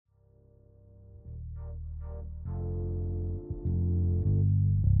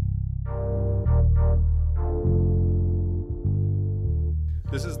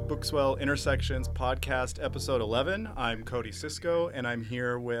Bookswell Intersections podcast, episode 11. I'm Cody Cisco, and I'm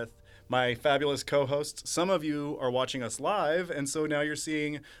here with my fabulous co-hosts. Some of you are watching us live, and so now you're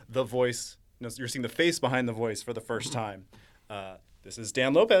seeing the voice, you're seeing the face behind the voice for the first time. This is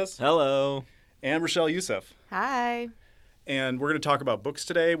Dan Lopez. Hello. And Rochelle Youssef. Hi. And we're going to talk about books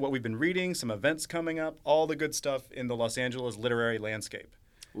today, what we've been reading, some events coming up, all the good stuff in the Los Angeles literary landscape.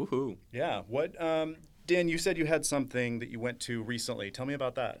 Woohoo. Yeah. What, Dan, you said you had something that you went to recently. Tell me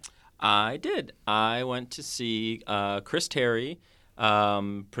about that. I did. I went to see Chris Terry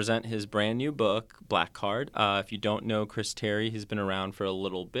present his brand new book, Black Card. If you don't know Chris Terry, he's been around for a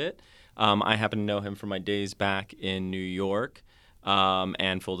little bit. I happen to know him from my days back in New York.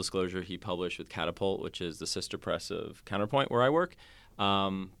 And full disclosure, he published with Catapult, which is the sister press of Counterpoint, where I work.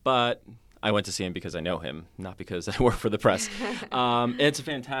 But I went to see him because I know him, not because I work for the press. It's a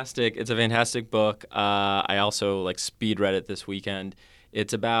fantastic book. I also speed read it this weekend.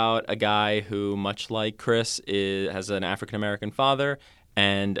 It's about a guy who, much like Chris, has an African-American father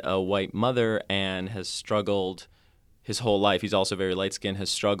and a white mother and has struggled his whole life. He's also very light-skinned, has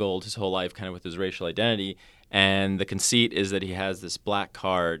struggled his whole life kind of with his racial identity. And the conceit is that he has this black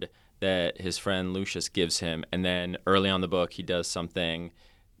card that his friend Lucius gives him. And then early on in the book, he does something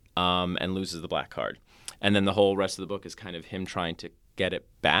and loses the black card. And then the whole rest of the book is kind of him trying to get it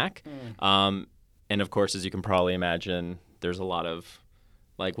back. And of course, as you can probably imagine, there's a lot of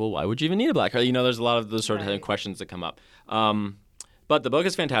why would you even need a black card? There's a lot of those sort of questions that come up. But the book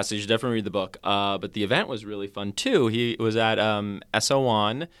is fantastic. You should definitely read the book. But the event was really fun, too. He was at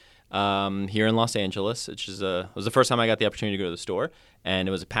SO1 here in Los Angeles, which was the first time I got the opportunity to go to the store. And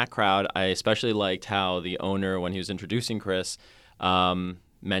it was a packed crowd. I especially liked how the owner, when he was introducing Chris,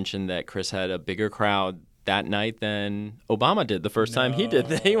 mentioned that Chris had a bigger crowd that night than Obama did the first time he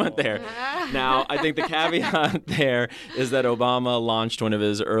went there. Now, I think the caveat there is that Obama launched one of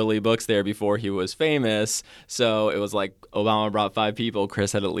his early books there before he was famous. So it was like Obama brought 5 people,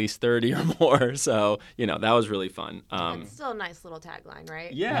 Chris had at least 30 or more. So, that was really fun. It's still a nice little tagline,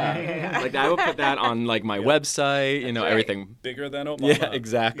 right? Yeah. I would put that on my website, everything. Bigger than Obama. Yeah,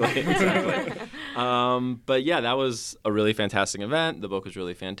 exactly. But yeah, that was a really fantastic event. The book was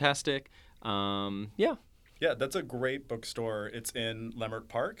really fantastic. Yeah. Yeah, that's a great bookstore. It's in Leimert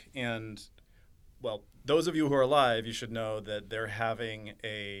Park. And, well, those of you who are live, you should know that they're having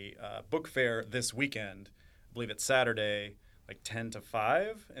a book fair this weekend. I believe it's Saturday, 10 to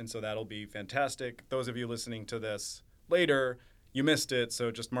 5. And so that'll be fantastic. Those of you listening to this later, you missed it.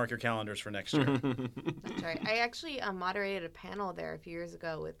 So just mark your calendars for next year. That's right. I actually moderated a panel there a few years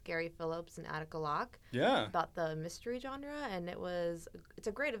ago with Gary Phillips and Attica Locke about the mystery genre. And it's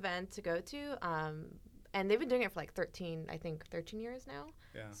a great event to go to. And they've been doing it for 13 years now.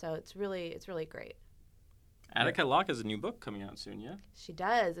 Yeah. So it's really great. Attica Locke has a new book coming out soon, yeah? She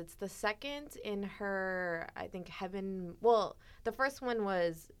does. It's the second in her, I think, Heaven. Well, the first one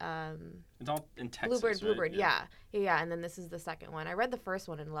was it's all in Texas, Bluebird, right? Yeah. And then this is the second one. I read the first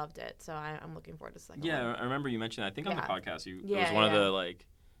one and loved it, so I'm looking forward to the second one. Yeah, I remember you mentioned that. I think on the podcast, it was one of the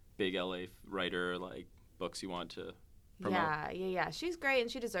big LA writer books you want to promote. Yeah. She's great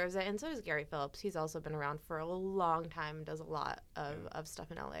and she deserves it. And so does Gary Phillips. He's also been around for a long time and does a lot of stuff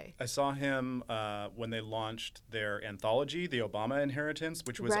in LA. I saw him when they launched their anthology, The Obama Inheritance,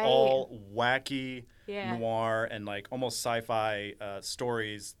 which was all wacky, noir, and almost sci-fi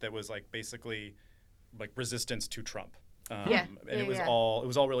stories that was basically resistance to Trump. It was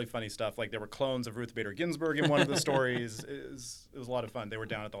all really funny stuff. There were clones of Ruth Bader Ginsburg in one of the stories. It was a lot of fun. They were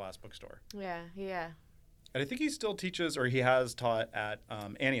down at the last bookstore. Yeah. And I think he still teaches, or he has taught at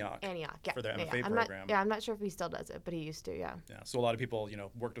Antioch for their MFA program. I'm not sure if he still does it, but he used to, yeah. Yeah, so a lot of people,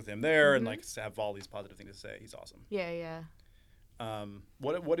 worked with him there and have all these positive things to say. He's awesome. Yeah.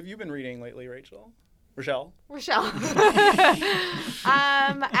 What have you been reading lately, Rachel? Rochelle.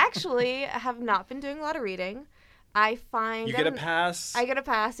 Actually, I have not been doing a lot of reading. I find you get a pass. I get a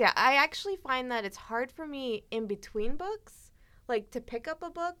pass. Yeah, I actually find that it's hard for me in between books, to pick up a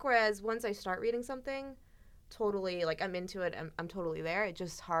book. Whereas once I start reading something, totally I'm into it. I'm totally there. It's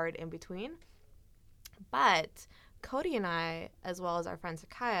just hard in between. But Cody and I, as well as our friend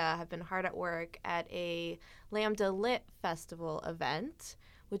Sakaya, have been hard at work at a Lambda Lit Festival event,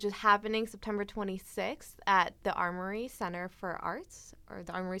 which is happening September 26th at the Armory Center for Arts,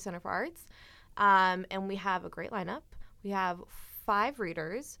 and we have a great lineup. We have 5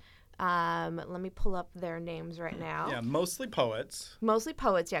 readers. Let me pull up their names right now. Yeah, mostly poets.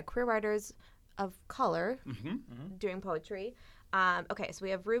 Yeah, queer writers of color doing poetry. Okay, so we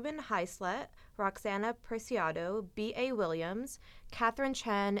have Ruben Heislett, Roxana Preciado, B.A. Williams, Catherine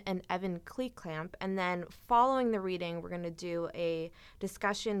Chen, and Evan Kleeklamp. And then following the reading, we're going to do a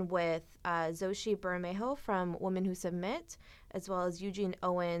discussion with Zoshi Bermejo from Women Who Submit, as well as Eugene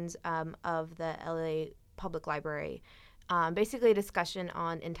Owens of the LA Public Library. Basically a discussion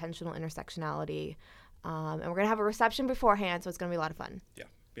on intentional intersectionality. And we're going to have a reception beforehand, so it's going to be a lot of fun.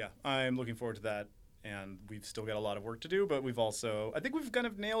 Yeah. I'm looking forward to that. And we've still got a lot of work to do, but I think we've kind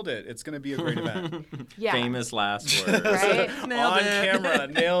of nailed it. It's going to be a great event. Yeah. Famous last words. Right? Nailed On it. camera,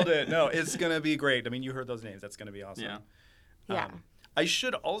 nailed it. No, it's going to be great. I mean, you heard those names. That's going to be awesome. Yeah. I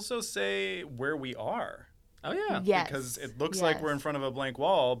should also say where we are. Oh, yeah. Yes. Because it looks like we're in front of a blank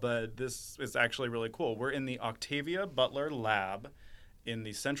wall, but this is actually really cool. We're in the Octavia Butler Lab in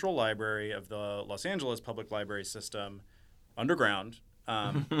the Central Library of the Los Angeles Public Library System, underground.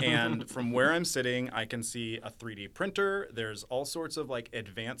 And from where I'm sitting, I can see a 3D printer. There's all sorts of like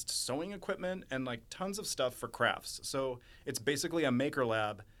advanced sewing equipment and like tons of stuff for crafts. So it's basically a maker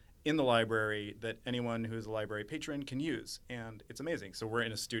lab in the library that anyone who's a library patron can use. And it's amazing. So we're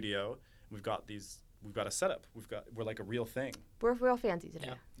in a studio. We've got a setup. We're like a real thing. We're real fancy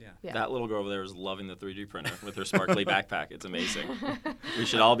today. Yeah. That little girl over there is loving the 3D printer with her sparkly backpack. It's amazing. We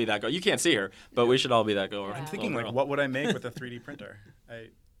should all be that girl. You can't see her, but we should all be that girl. Yeah. I'm thinking like, what would I make with a 3D printer?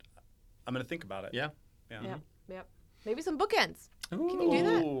 I'm going to think about it. Yeah. Yep. Maybe some bookends. Ooh. Can you do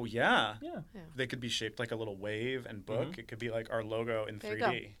that? Oh, yeah. Yeah. They could be shaped like a little wave and book. It could be like our logo in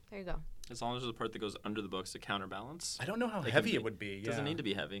 3D. There you go. As long as there's a part that goes under the books to counterbalance. I don't know how They heavy can it would be. It doesn't need to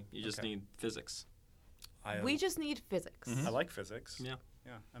be heavy. You just need physics. We just need physics. I like physics. Yeah.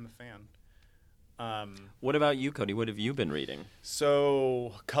 Yeah, I'm a fan. What about you, Cody? What have you been reading?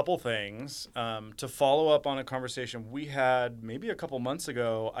 So, a couple things. To follow up on a conversation we had maybe a couple months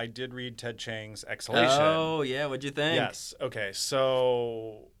ago, I did read Ted Chiang's Exhalation. Oh, yeah. What'd you think? Yes. Okay.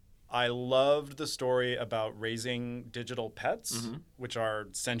 So, I loved the story about raising digital pets, which are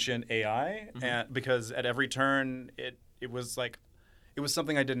sentient AI, and because at every turn, it was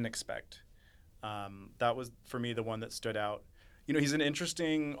something I didn't expect. That was, for me, the one that stood out. You know, he's an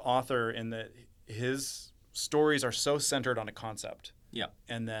interesting author in that his stories are so centered on a concept. Yeah.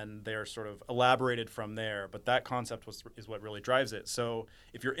 And then they're sort of elaborated from there. But that concept is what really drives it. So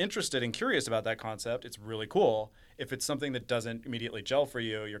if you're interested and curious about that concept, it's really cool. If it's something that doesn't immediately gel for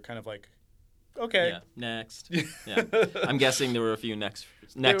you, you're kind of like, okay. Yeah. Next. Yeah. I'm guessing there were a few next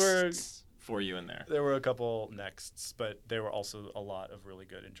for you in there. There were a couple nexts, but there were also a lot of really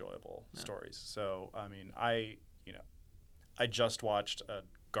good, enjoyable stories. So, I mean, I just watched a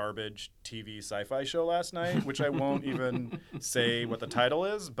garbage TV sci-fi show last night, which I won't even say what the title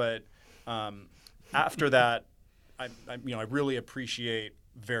is. But after that, I really appreciate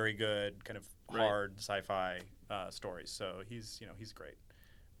very good kind of hard sci-fi stories. So he's great.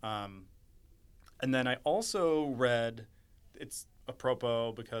 And then I also read, it's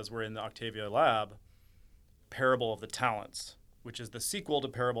apropos because we're in the Octavia Lab, Parable of the Talents, which is the sequel to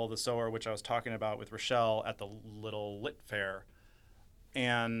Parable of the Sower, which I was talking about with Rochelle at the Little Lit Fair.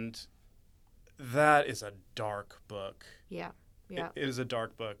 And that is a dark book. Yeah. It is a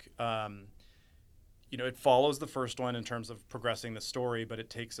dark book. It follows the first one in terms of progressing the story, but it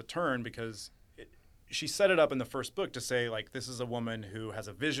takes a turn because she set it up in the first book to say, like, this is a woman who has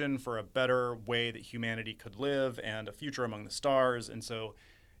a vision for a better way that humanity could live and a future among the stars. And so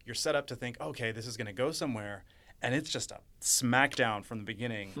you're set up to think, okay, this is going to go somewhere. And it's just a smackdown from the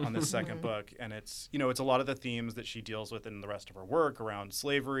beginning on this second book. And it's a lot of the themes that she deals with in the rest of her work around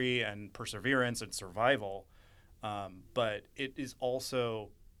slavery and perseverance and survival. But it is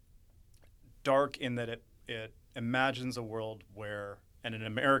also dark in that it imagines a world where, and in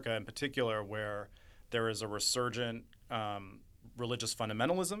America in particular, where there is a resurgent religious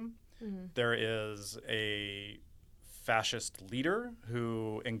fundamentalism. There is a fascist leader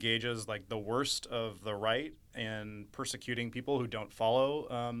who engages like the worst of the right in persecuting people who don't follow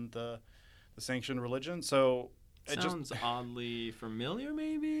the sanctioned religion. So it sounds oddly familiar,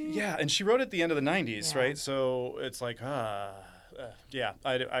 maybe. Yeah, and she wrote it at the end of the 90s, right? So it's like, I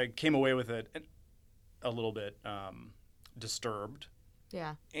came away with it a little bit disturbed.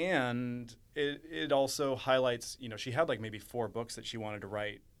 Yeah. And it also highlights, she had like maybe 4 books that she wanted to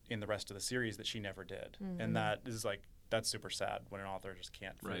write in the rest of the series that she never did. And that is like, that's super sad when an author just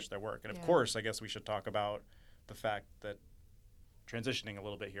can't finish their work. And of course, I guess we should talk about the fact that, transitioning a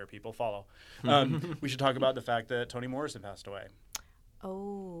little bit here, people follow. We should talk about the fact that Toni Morrison passed away.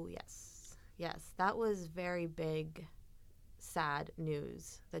 Oh, yes. Yes, that was very big, sad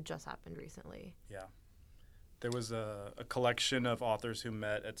news that just happened recently. Yeah. There was a collection of authors who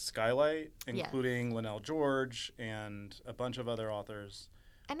met at Skylight, including Linnell George and a bunch of other authors.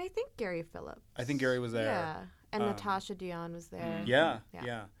 And I think Gary Phillips. I think Gary was there. Yeah, and Natasha Dion was there. Yeah.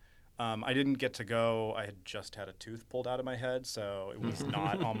 I didn't get to go. I had just had a tooth pulled out of my head, so it was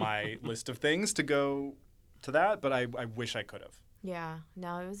not on my list of things to go to that, but I wish I could have. Yeah,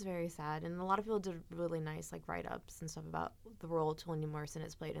 no, it was very sad. And a lot of people did really nice like write-ups and stuff about the role Toni Morrison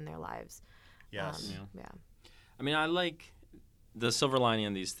has played in their lives. Yes. Yeah. I mean, I like the silver lining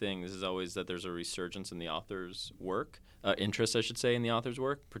on these things is always that there's a resurgence in the author's work, interest, I should say, in the author's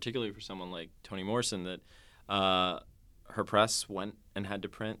work, particularly for someone like Toni Morrison, that her press went and had to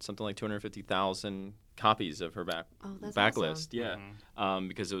print something like 250,000 copies of her backlist. Awesome. Yeah,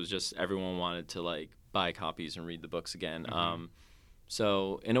 because it was just everyone wanted to like buy copies and read the books again.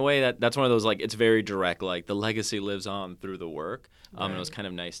 So in a way that's one of those, like, it's very direct, like the legacy lives on through the work. And it was kind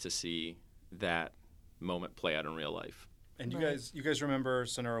of nice to see that moment play out in real life. And you guys remember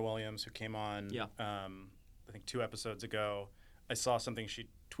Sonora Williams, who came on I think 2 episodes ago. I saw something she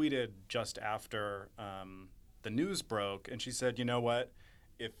tweeted just after the news broke, and she said, you know what,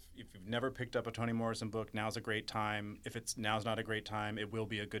 if you've never picked up a Toni Morrison book, now's a great time. If now's not a great time, it will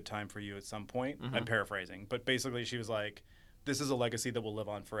be a good time for you at some point. I'm paraphrasing, but basically she was like, this is a legacy that will live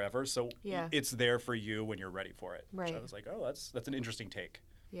on forever, so it's there for you when you're ready for it. Right. Which I was like, oh, that's an interesting take.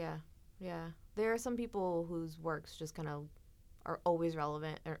 Yeah. There are some people whose works just kind of are always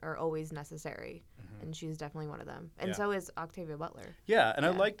relevant or are always necessary, and she's definitely one of them. And so is Octavia Butler. Yeah, and I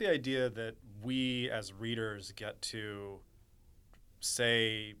like the idea that we as readers get to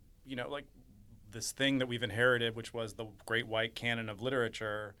say, you know, like this thing that we've inherited, which was the great white canon of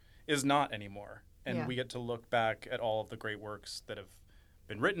literature, is not anymore. And we get to look back at all of the great works that have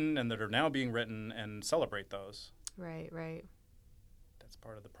been written and that are now being written and celebrate those. Right. That's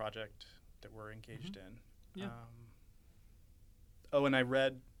part of the project that we're engaged in. Yeah. And I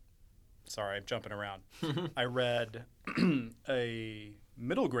read, sorry, I'm jumping around. I read a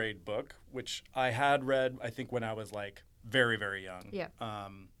middle grade book, which I had read, I think, when I was like very, very young. Yeah.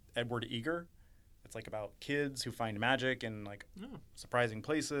 Edward Eager. It's like about kids who find magic in like surprising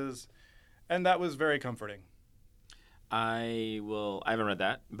places. And that was very comforting. I haven't read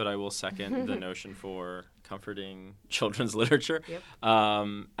that, but I will second the notion for comforting children's literature. Yep.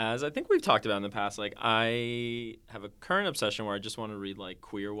 As I think we've talked about in the past, like I have a current obsession where I just want to read like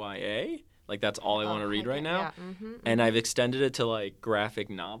queer YA. Like that's all I want to read right now. Yeah. And I've extended it to like graphic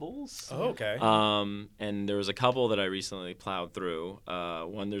novels. Oh, okay. And there was a couple that I recently plowed through.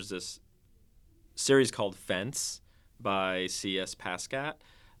 One, there's this series called Fence by C.S. Pascat.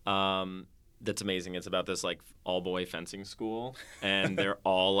 That's amazing. It's about this like all-boy fencing school, and they're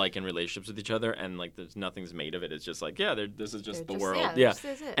all like in relationships with each other, and like nothing's made of it. It's just like this is just the world. This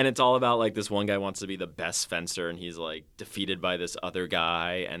is it. And it's all about like this one guy wants to be the best fencer, and he's like defeated by this other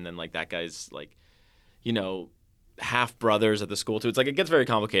guy, and then like that guy's like, you know, half brothers at the school too. It's like it gets very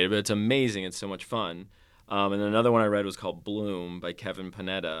complicated, but it's amazing. It's so much fun. And then another one I read was called Bloom by Kevin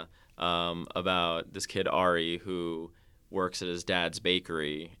Panetta, about this kid Ari who works at his dad's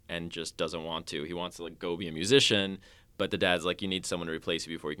bakery and just doesn't want to. He wants to like go be a musician, but the dad's like, you need someone to replace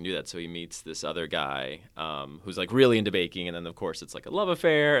you before you can do that. So he meets this other guy who's like really into baking, and then of course it's like a love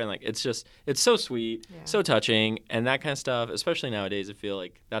affair, and like it's so sweet, so touching, and that kind of stuff. Especially nowadays, I feel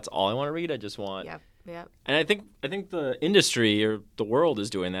like that's all I want to read. I just want. Yep. And I think the industry or the world is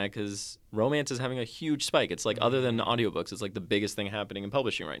doing that because romance is having a huge spike. It's like other than audiobooks, it's like the biggest thing happening in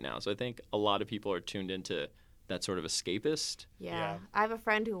publishing right now. So I think a lot of people are tuned into that sort of escapist. Yeah. I have a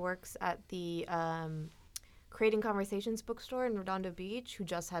friend who works at the Creating Conversations bookstore in Redondo Beach who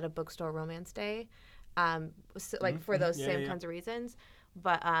just had a bookstore romance day, for those same kinds of reasons.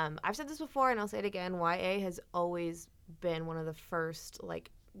 But I've said this before and I'll say it again, YA has always been one of the first like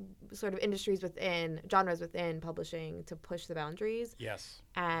sort of genres within publishing to push the boundaries. Yes.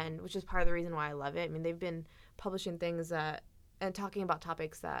 And which is part of the reason why I love it. I mean, they've been publishing things and talking about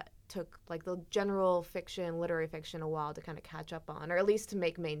topics that took like the general fiction, literary fiction, a while to kind of catch up on, or at least to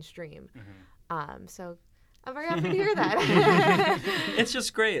make mainstream. So I'm very happy to hear that. It's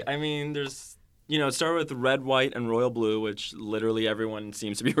just great. I mean, there's, it started with Red, White, and Royal Blue, which literally everyone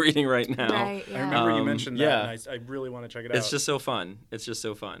seems to be reading right now. Right, yeah. I remember you mentioned that, and I really want to check it out. It's just so fun.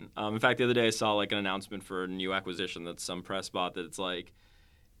 In fact, the other day I saw like an announcement for a new acquisition that some press bought that it's like,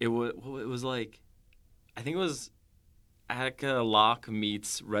 it was like, I think it was Attica Locke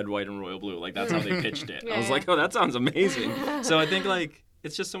meets Red, White, and Royal Blue. Like, that's how they pitched it. I was like, oh, that sounds amazing. So I think, like,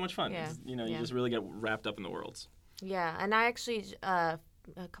 it's just so much fun. Yeah. You just really get wrapped up in the worlds. Yeah, and I actually, a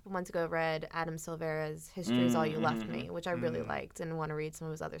couple months ago, read Adam Silvera's History is All You Left Me, which I really liked and want to read some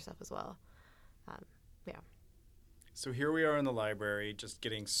of his other stuff as well. So here we are in the library, just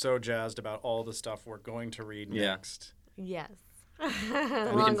getting so jazzed about all the stuff we're going to read next. Yes.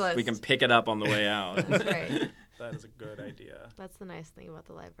 We can pick it up on the way out. That's right. That is a good idea. That's the nice thing about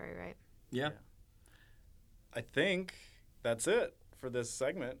the library, right? Yeah. I think that's it for this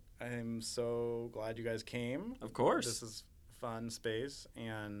segment. I'm so glad you guys came. Of course. This is fun space,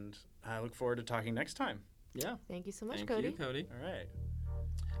 and I look forward to talking next time. Yeah. Thank you so much, Thank Cody. you, Cody. All right.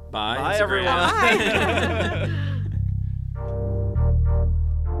 Bye. Bye, everyone. Bye.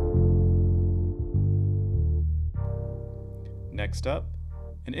 Next up,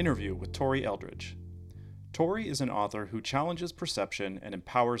 an interview with Tori Eldridge. Tori is an author who challenges perception and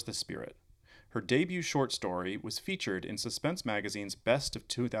empowers the spirit. Her debut short story was featured in Suspense Magazine's Best of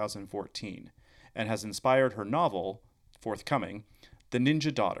 2014 and has inspired her novel, forthcoming, The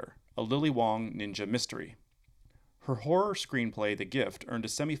Ninja Daughter, a Lily Wong ninja mystery. Her horror screenplay, The Gift, earned a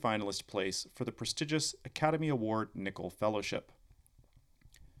semifinalist place for the prestigious Academy Award Nicholl Fellowship.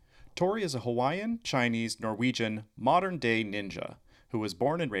 Tori is a Hawaiian, Chinese, Norwegian, modern-day ninja who was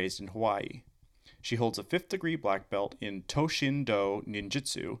born and raised in Hawaii. She holds a 5th-degree black belt in Toshindo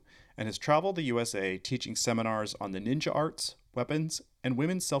Ninjutsu and has traveled the USA teaching seminars on the ninja arts, weapons, and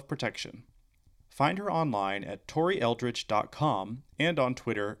women's self-protection. Find her online at torieldridge.com and on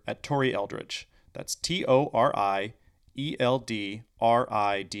Twitter at Tori Eldridge. That's TORIELDRIDGE.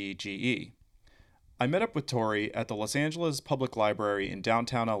 I met up with Tori at the Los Angeles Public Library in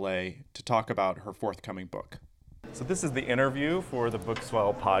downtown LA to talk about her forthcoming book. So this is the interview for the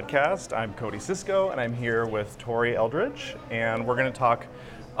Bookswell podcast. I'm Cody Cisco, and I'm here with Tori Eldridge, and we're going to talk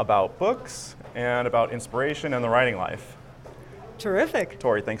about books and about inspiration and the writing life. Terrific.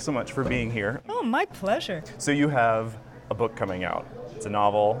 Tori, thanks so much for being here. Oh, my pleasure. So you have a book coming out. It's a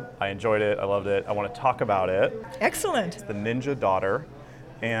novel. I enjoyed it. I loved it. I want to talk about it. Excellent. It's The Ninja Daughter,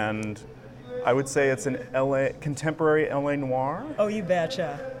 and I would say it's an contemporary LA noir. Oh, you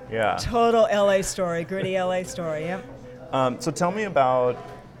betcha. Yeah. Total LA story, gritty LA story, yep. So tell me about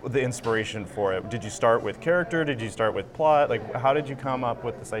the inspiration for it. Did you start with character? Did you start with plot? Like, how did you come up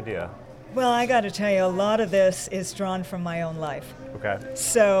with this idea? Well, I got to tell you, a lot of this is drawn from my own life. Okay.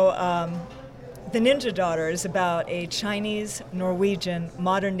 So, The Ninja Daughter is about a Chinese, Norwegian,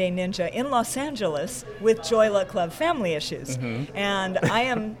 modern-day ninja in Los Angeles with Joy Luck Club family issues. Mm-hmm. And I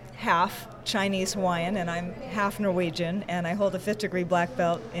am half Chinese Hawaiian, and I'm half Norwegian, and I hold a 5th-degree black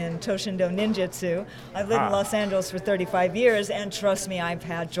belt in Toshindo Ninjutsu. I've lived in Los Angeles for 35 years, and trust me, I've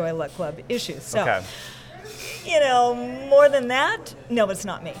had Joy Luck Club issues. So, more than that, no, it's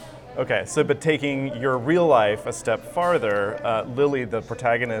not me. Okay, so but taking your real life a step farther, Lily, the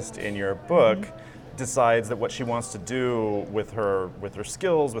protagonist in your book, decides that what she wants to do with her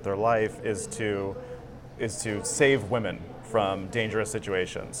skills, with her life, is to save women from dangerous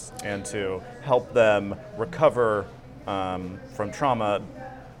situations and to help them recover from trauma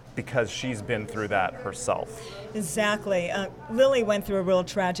because she's been through that herself. Exactly. Lily went through a real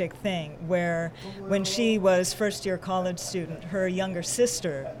tragic thing where when she was first-year college student, her younger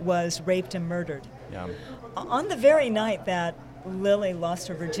sister was raped and murdered. Yeah. On the very night that Lily lost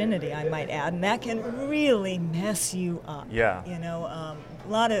her virginity, I might add, and that can really mess you up. Yeah.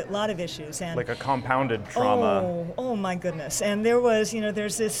 Lot of issues, and like a compounded trauma. Oh my goodness! And there was,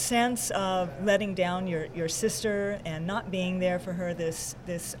 there's this sense of letting down your sister and not being there for her. This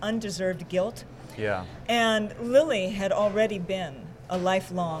undeserved guilt. Yeah. And Lily had already been a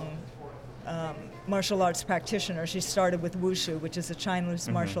lifelong martial arts practitioner. She started with wushu, which is a Chinese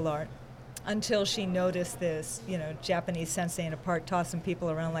martial art, until she noticed this, Japanese sensei in a park tossing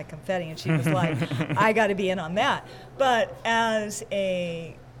people around like confetti, and she was like, I got to be in on that. But as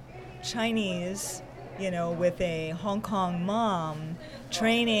a Chinese, with a Hong Kong mom,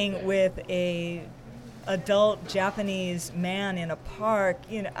 training with a adult Japanese man in a park,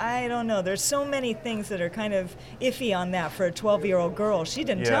 I don't know. There's so many things that are kind of iffy on that for a 12-year-old girl. She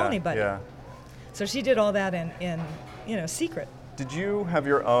didn't tell anybody. Yeah. So she did all that in secret. Did you have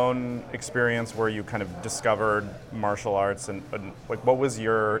your own experience where you kind of discovered martial arts and like what was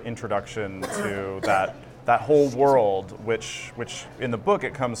your introduction to that whole world, which in the book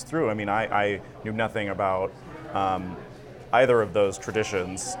it comes through? I mean, I knew nothing about either of those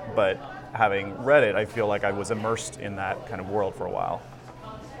traditions, but having read it, I feel like I was immersed in that kind of world for a while.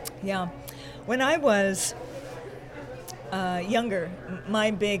 Yeah. When I was younger, my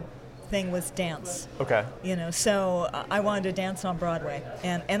big thing was dance. Okay. So I wanted to dance on Broadway,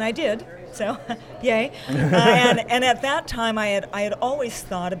 and I did. So, yay! And at that time, I had always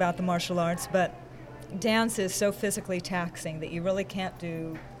thought about the martial arts, but dance is so physically taxing that you really can't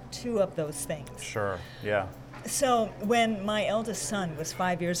do two of those things. Sure, yeah. So when my eldest son was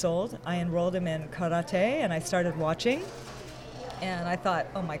 5 years old, I enrolled him in karate, and I started watching. And I thought,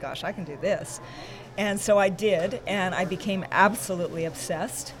 oh my gosh, I can do this. And so I did, and I became absolutely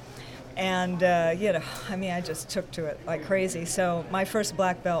obsessed. And, I just took to it like crazy. So my first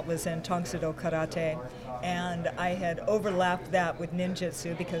black belt was in Tang Soo Do Karate, and I had overlapped that with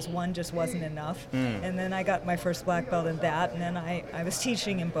ninjutsu because one just wasn't enough. And then I got my first black belt in that, and then I was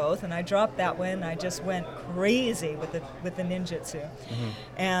teaching in both, and I dropped that one, and I just went crazy with the ninjutsu,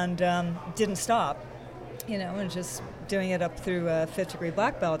 and didn't stop, and just doing it up through a 5th degree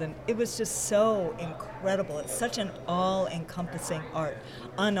black belt, and it was just so incredible. It's such an all-encompassing art.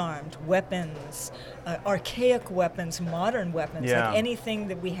 Unarmed weapons, archaic weapons, modern weapons, like anything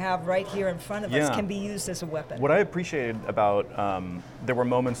that we have right here in front of us can be used as a weapon. What I appreciated about, there were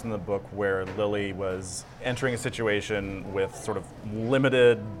moments in the book where Lily was entering a situation with sort of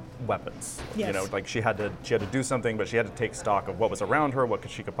limited weapons. Yes. Like she had to do something, but she had to take stock of what was around her, what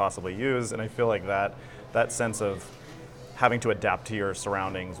she could possibly use, and I feel like that sense of having to adapt to your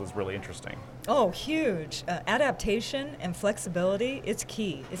surroundings was really interesting. Oh, huge. Adaptation and flexibility, it's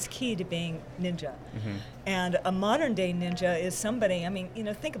key. It's key to being ninja. And a modern day ninja is somebody,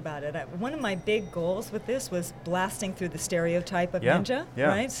 think about it. One of my big goals with this was blasting through the stereotype of ninja,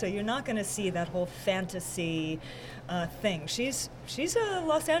 right? So you're not going to see that whole fantasy thing. She's a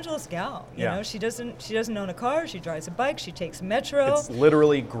Los Angeles gal, you know. She doesn't own a car, she drives a bike, she takes metro. It's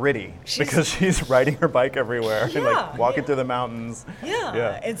literally gritty because she's riding her bike everywhere and like walking through the mountains.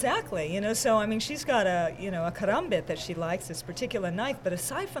 Yeah, exactly. So she's got a karambit that she likes, this particular knife, but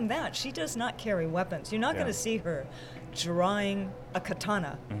aside from that, she does not carry weapons. You're not going to see her drawing a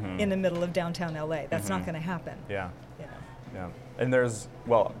katana in the middle of downtown LA. That's not going to happen. Yeah. And there's,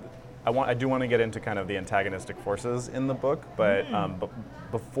 I do want to get into kind of the antagonistic forces in the book, but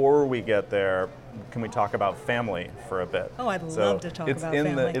before we get there, can we talk about family for a bit? Oh, I'd love to talk about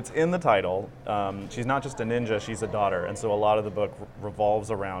family. It's in the title. She's not just a ninja, she's a daughter, and so a lot of the book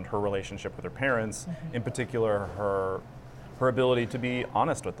revolves around her relationship with her parents, in particular her ability to be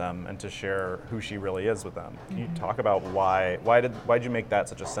honest with them and to share who she really is with them. Can you talk about why did you make that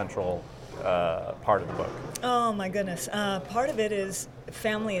such a central part of the book? Oh my goodness. Part of it is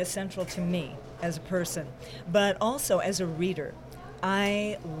family is central to me as a person, but also as a reader.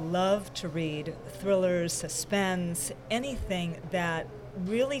 I love to read thrillers, suspense, anything that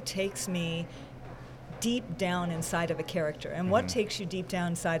really takes me deep down inside of a character. And what takes you deep down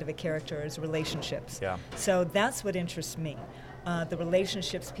inside of a character is relationships. Yeah. So that's what interests me. The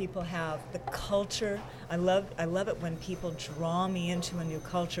relationships people have, the culture. I love it when people draw me into a new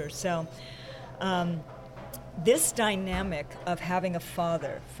culture. So this dynamic of having a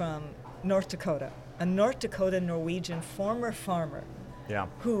father from North Dakota, a North Dakota Norwegian former farmer,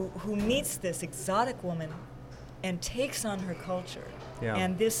 who meets this exotic woman and takes on her culture,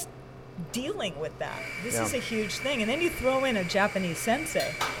 and this dealing with that. This is a huge thing. And then you throw in a Japanese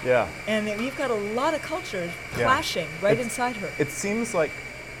sensei. And you've got a lot of cultures clashing inside her. It seems like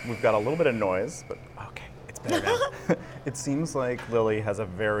we've got a little bit of noise, but okay, it's better now. It seems like Lily has a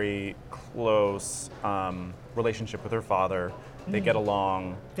very close relationship with her father. They get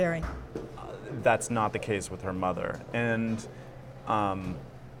along. Very. That's not the case with her mother. And I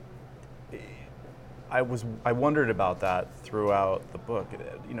wondered about that throughout the book,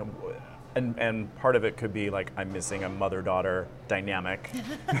 and part of it could be like I'm missing a mother-daughter dynamic,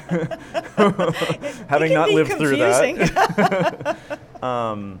 having not lived through that.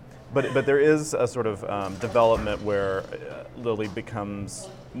 But there is a sort of development where Lily becomes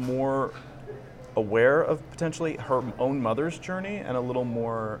more aware of potentially her own mother's journey and a little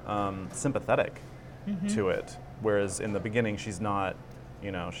more sympathetic to it, whereas in the beginning she's not.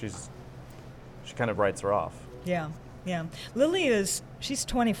 She kind of writes her off. Yeah. Lily she's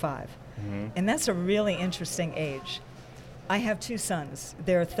 25, and that's a really interesting age. I have two sons.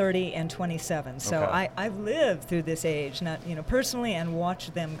 They're 30 and 27. So I've lived through this age, not personally, and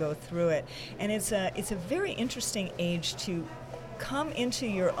watched them go through it. And it's a very interesting age to come into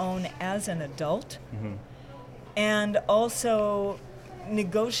your own as an adult, and also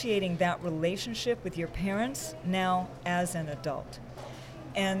negotiating that relationship with your parents now as an adult.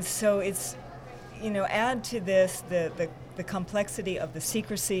 And so it's, add to this the complexity of the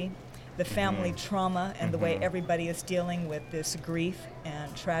secrecy, the family trauma, and the way everybody is dealing with this grief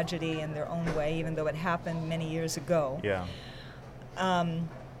and tragedy in their own way, even though it happened many years ago. Yeah.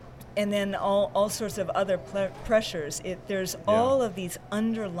 And then all sorts of other pressures. There's all of these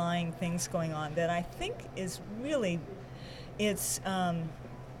underlying things going on that I think is really, it's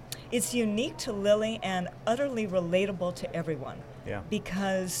unique to Lily and utterly relatable to everyone. Yeah.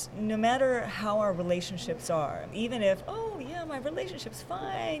 Because no matter how our relationships are, even if, my relationship's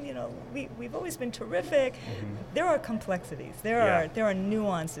fine, we've always been terrific, there are complexities, there are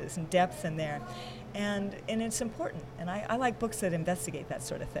nuances and depths in there. And it's important. And I like books that investigate that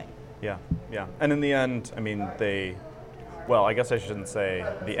sort of thing. Yeah, yeah. And in the end, I mean, I guess I shouldn't say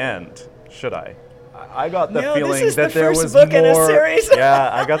the end, should I? I got the feeling that there was more. In a series. Yeah,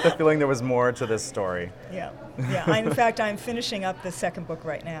 I got the feeling there was more to this story. Yeah. In fact, I'm finishing up the second book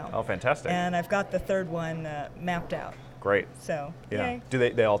right now. Oh, fantastic. And I've got the third one mapped out. Great. So, yeah. Yay. Do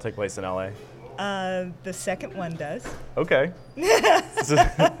they all take place in LA? The second one does. Okay.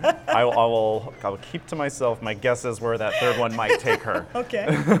 I will keep to myself my guesses where that third one might take her.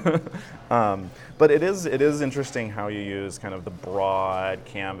 Okay. But it is interesting how you use kind of the broad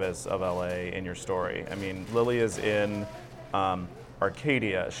canvas of LA in your story. I mean, Lily is in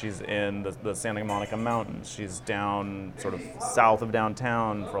Arcadia. She's in the Santa Monica Mountains. She's down sort of south of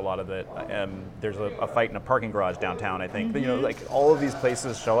downtown for a lot of it. There's a fight in a parking garage downtown, I think. Like all of these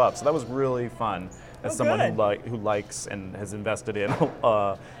places show up. So that was really fun as someone who likes and has invested in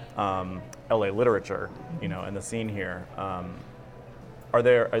LA literature, and the scene here.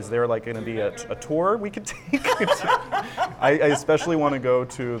 Is there like going to be a tour we could take? I especially want to go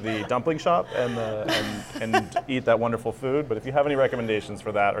to the dumpling shop and eat that wonderful food. But if you have any recommendations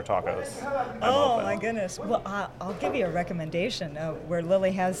for that or tacos, I'm open. My goodness! Well, I'll give you a recommendation where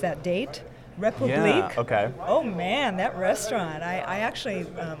Lily has that date. Republique. Yeah, okay. Oh man, that restaurant. I actually,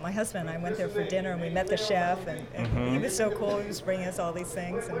 my husband and I went there for dinner and we met the chef and he was so cool. He was bringing us all these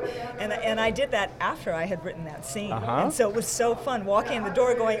things and I did that after I had written that scene. And so it was so fun walking in the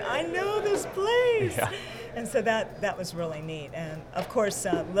door going, I know this place. Yeah. And so that was really neat. And of course,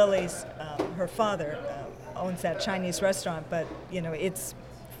 Lily's, her father owns that Chinese restaurant, but it's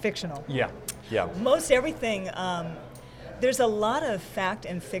fictional. Yeah, yeah. Most everything. There's a lot of fact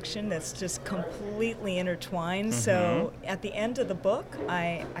and fiction that's just completely intertwined. So at the end of the book,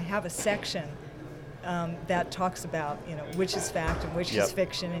 I have a section that talks about which is fact and which is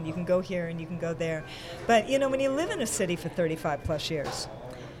fiction, and you can go here and you can go there. But when you live in a city for 35 plus years,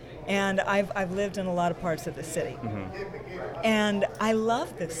 and I've lived in a lot of parts of the city, and I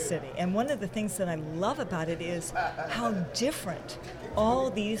love this city. And one of the things that I love about it is how different all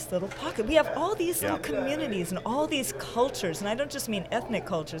these little pockets. We have all these little communities and all these cultures, and I don't just mean ethnic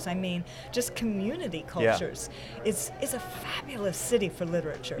cultures. I mean just community cultures. Yeah. It's a fabulous city for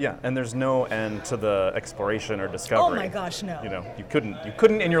literature. Yeah, and there's no end to the exploration or discovery. Oh my gosh, no. You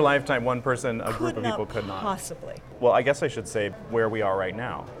couldn't in your lifetime. One person, a group of people could not. Possibly. Well, I guess I should say where we are right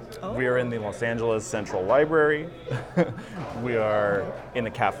now. Oh. We are in the Los Angeles Central Library. We are in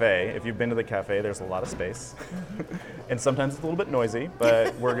a cafe. If you've been to the cafe, there's a lot of space, and sometimes it's a little bit noisy,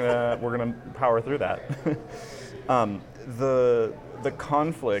 but we're gonna power through that. The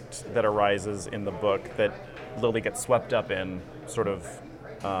conflict that arises in the book that Lily gets swept up in, sort of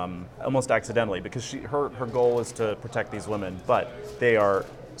almost accidentally, because her goal is to protect these women, but they are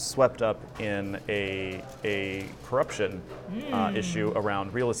swept up in a corruption issue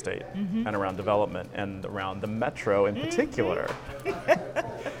around real estate and around development and around the Metro in particular.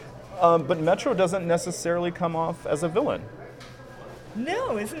 But Metro doesn't necessarily come off as a villain.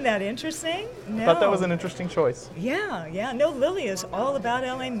 No, isn't that interesting? No. I thought that was an interesting choice. Yeah. No, Lily is all about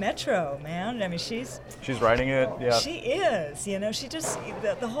LA Metro, man. I mean, she's writing it, yeah. She is, she just,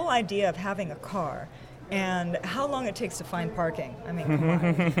 the whole idea of having a car and how long it takes to find parking. I mean, come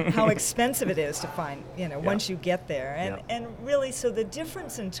on. How expensive it is to find, once you get there. And really, so the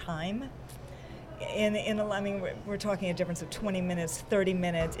difference in time, we're talking a difference of 20 minutes, 30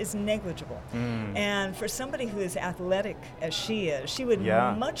 minutes, is negligible. And for somebody who is athletic as she is, she would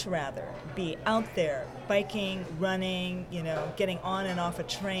much rather be out there biking, running, getting on and off a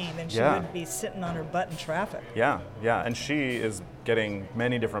train than she would be sitting on her butt in traffic. Yeah, and she is getting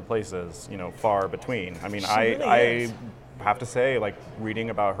many different places, far between. I mean, I have to say, like, reading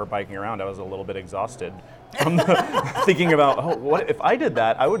about her biking around, I was a little bit exhausted. Thinking about, what if I did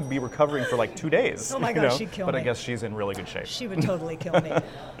that? I would be recovering for like 2 days. Oh my gosh, she'd kill me. But I guess she's in really good shape. She would totally kill me.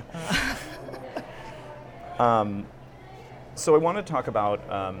 So I want to talk about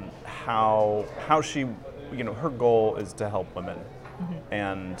how she, her goal is to help women,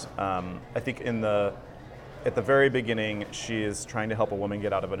 and I think at the very beginning, she is trying to help a woman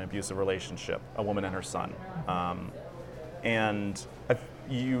get out of an abusive relationship, a woman and her son, and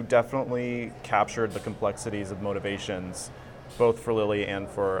you definitely captured the complexities of motivations, both for Lily and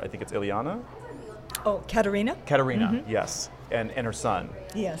for, I think it's Ilyana? Oh, Katerina? Katerina, yes. And her son.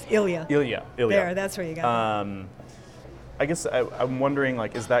 Yes, Ilya. There, that's where you got it. I guess I'm wondering,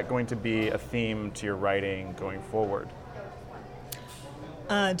 is that going to be a theme to your writing going forward?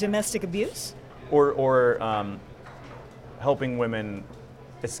 Domestic abuse? Or helping women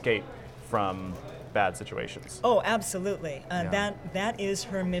escape from bad situations. Oh, absolutely. That is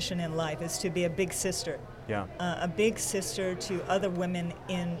her mission in life, is to be a big sister. Yeah. A big sister to other women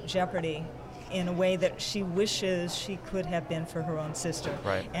in jeopardy in a way that she wishes she could have been for her own sister.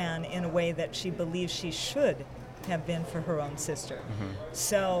 Right. And in a way that she believes she should have been for her own sister. Mm-hmm.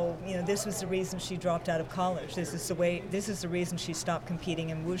 So, this was the reason she dropped out of college. This is the reason she stopped competing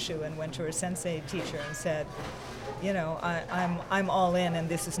in wushu and went to her sensei teacher and said, I'm all in, and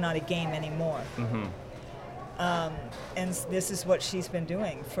this is not a game anymore. Mm-hmm. And this is what she's been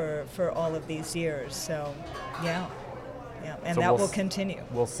doing for all of these years. So, yeah, and so that will continue.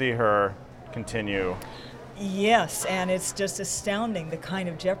 We'll see her continue. Yes, and it's just astounding the kind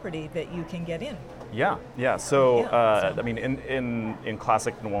of jeopardy that you can get in. Yeah. So, I mean, in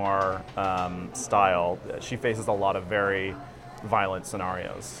classic noir style, she faces a lot of very violent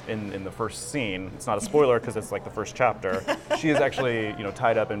scenarios. In the first scene, it's not a spoiler because it's like the first chapter, she is actually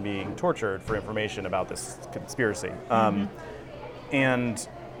tied up and being tortured for information about this conspiracy. And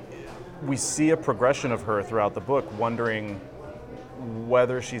we see a progression of her throughout the book, wondering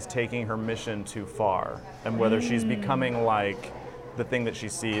whether she's taking her mission too far and whether she's becoming like the thing that she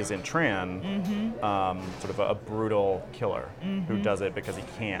sees in Tran, sort of a brutal killer who does it because he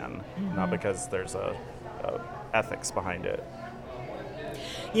can, not because there's a ethics behind it.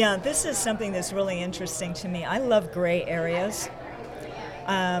 Yeah, this is something that's really interesting to me. I love gray areas.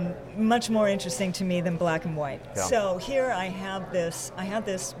 Much more interesting to me than black and white. Yeah. So here I have this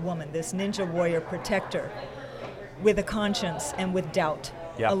woman, this ninja warrior protector, with a conscience and with doubt.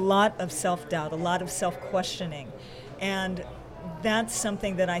 Yeah. A lot of self-doubt, a lot of self-questioning. And that's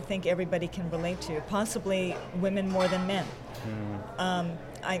something that I think everybody can relate to, possibly women more than men.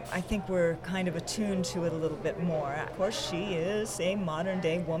 I think we're kind of attuned to it a little bit more. Of course, she is a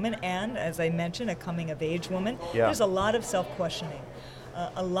modern-day woman, and as I mentioned, a coming-of-age woman. Yeah. There's a lot of self-questioning,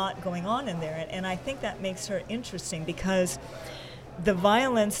 a lot going on in there, and I think that makes her interesting because the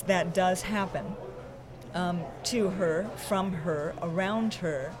violence that does happen to her, from her, around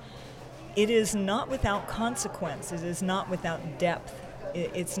her, it is not without consequence. It is not without depth.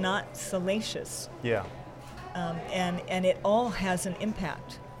 It's not salacious. Yeah. And it all has an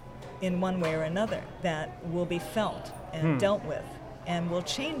impact in one way or another that will be felt and dealt with and will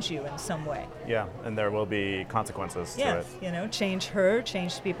change you in some way. Yeah, and there will be consequences to it. Yes, change her,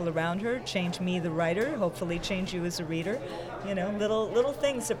 change the people around her, change me, the writer, hopefully change you as a reader. Little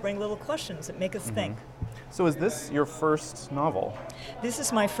things that bring little questions that make us think. So is this your first novel? This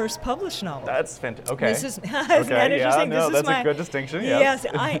is my first published novel. That's fantastic. Okay. This is isn't that interesting? That's a good distinction. Yes,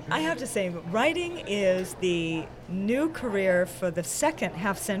 I have to say, writing is the new career for the second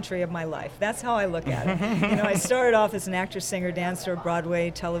half century of my life. That's how I look at it. I started off as an actor, singer, dancer,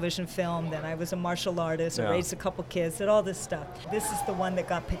 Broadway, television, film. Then I was a martial artist. I raised a couple kids, did all this stuff. This is the one that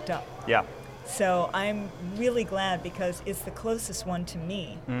got picked up. Yeah. So I'm really glad because it's the closest one to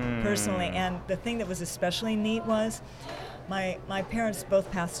me personally. And the thing that was especially neat was my parents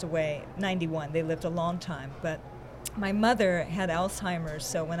both passed away, 91. They lived a long time. But my mother had Alzheimer's,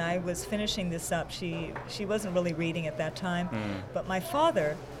 so when I was finishing this up, she wasn't really reading at that time. But my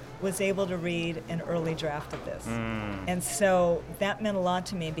father was able to read an early draft of this. And so that meant a lot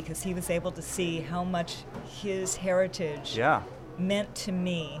to me because he was able to see how much his heritage meant to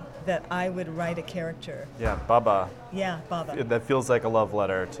me that I would write a character. Yeah, Baba. Yeah, Baba. That feels like a love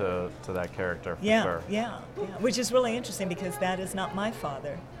letter to that character, for sure. Yeah. Which is really interesting because that is not my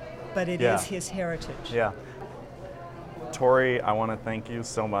father, but it is his heritage. Yeah. Tori, I want to thank you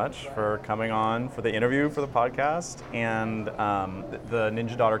so much for coming on for the interview for the podcast. And the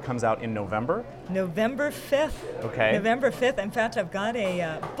Ninja Daughter comes out in November? November 5th. Okay. November 5th. In fact, I've got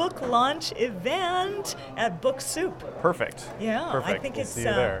a book launch event at Book Soup. Perfect. Yeah. Perfect. I think we'll it's see you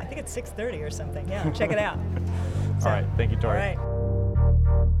there. I think it's 6:30 or something. Yeah, check it out. All right. Thank you, Tori. All right.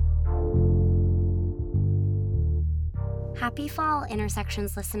 Happy fall,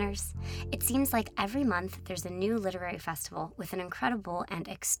 Intersections listeners. It seems like every month there's a new literary festival with an incredible and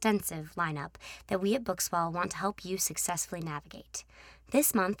extensive lineup that we at Bookswell want to help you successfully navigate.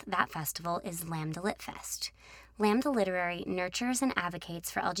 This month, that festival is Lambda Lit Fest. Lambda Literary nurtures and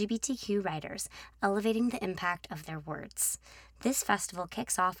advocates for LGBTQ writers, elevating the impact of their words. This festival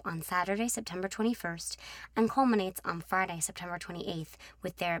kicks off on Saturday, September 21st, and culminates on Friday, September 28th,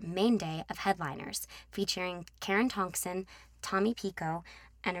 with their main day of headliners, featuring Karen Thompson, Tommy Pico,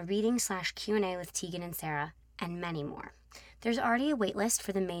 and a reading/Q&A with Tegan and Sarah, and many more. There's already a waitlist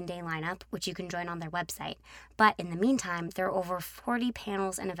for the main day lineup, which you can join on their website. But in the meantime, there are over 40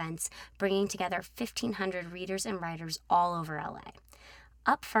 panels and events bringing together 1,500 readers and writers all over LA.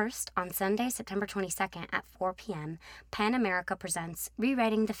 Up first, on Sunday, September 22nd at 4 p.m., PEN America presents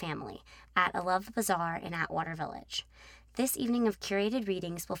Rewriting the Family at A Love Bazaar in Atwater Village. This evening of curated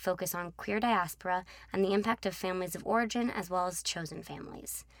readings will focus on queer diaspora and the impact of families of origin as well as chosen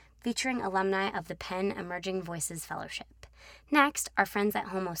families, featuring alumni of the PEN Emerging Voices Fellowship. Next, our friends at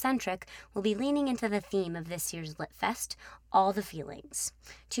Homocentric will be leaning into the theme of this year's Lit Fest, All the Feelings.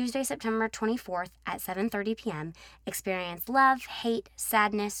 Tuesday, September 24th at 7:30 p.m., experience love, hate,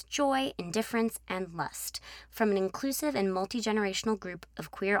 sadness, joy, indifference, and lust from an inclusive and multi-generational group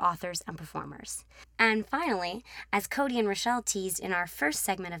of queer authors and performers. And finally, as Cody and Rochelle teased in our first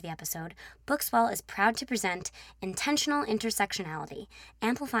segment of the episode, Bookswell is proud to present Intentional Intersectionality,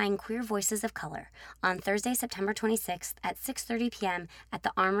 Amplifying Queer Voices of Color, on Thursday, September 26th at 6:30 p.m. at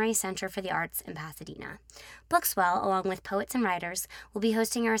the Armory Center for the Arts in Pasadena. Bookswell, along with poets and writers, will be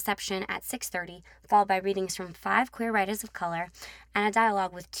hosting a reception at 6:30, followed by readings from 5 queer writers of color and a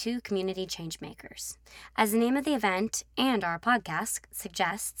dialogue with 2 community changemakers. As the name of the event and our podcast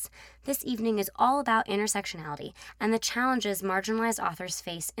suggests, this evening is all about intersectionality and the challenges marginalized authors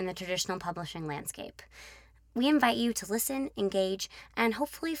face in the traditional publishing landscape. We invite you to listen, engage, and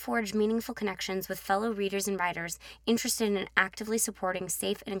hopefully forge meaningful connections with fellow readers and writers interested in actively supporting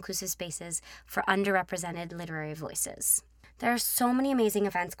safe and inclusive spaces for underrepresented literary voices. There are so many amazing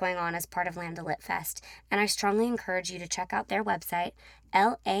events going on as part of Lambda Lit Fest, and I strongly encourage you to check out their website,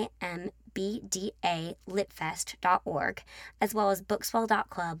 lambdalitfest.org, as well as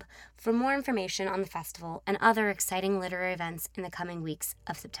bookswell.club for more information on the festival and other exciting literary events in the coming weeks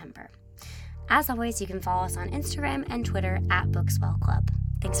of September. As always, you can follow us on Instagram and Twitter at Bookswell Club.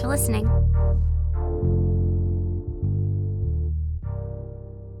 Thanks for listening.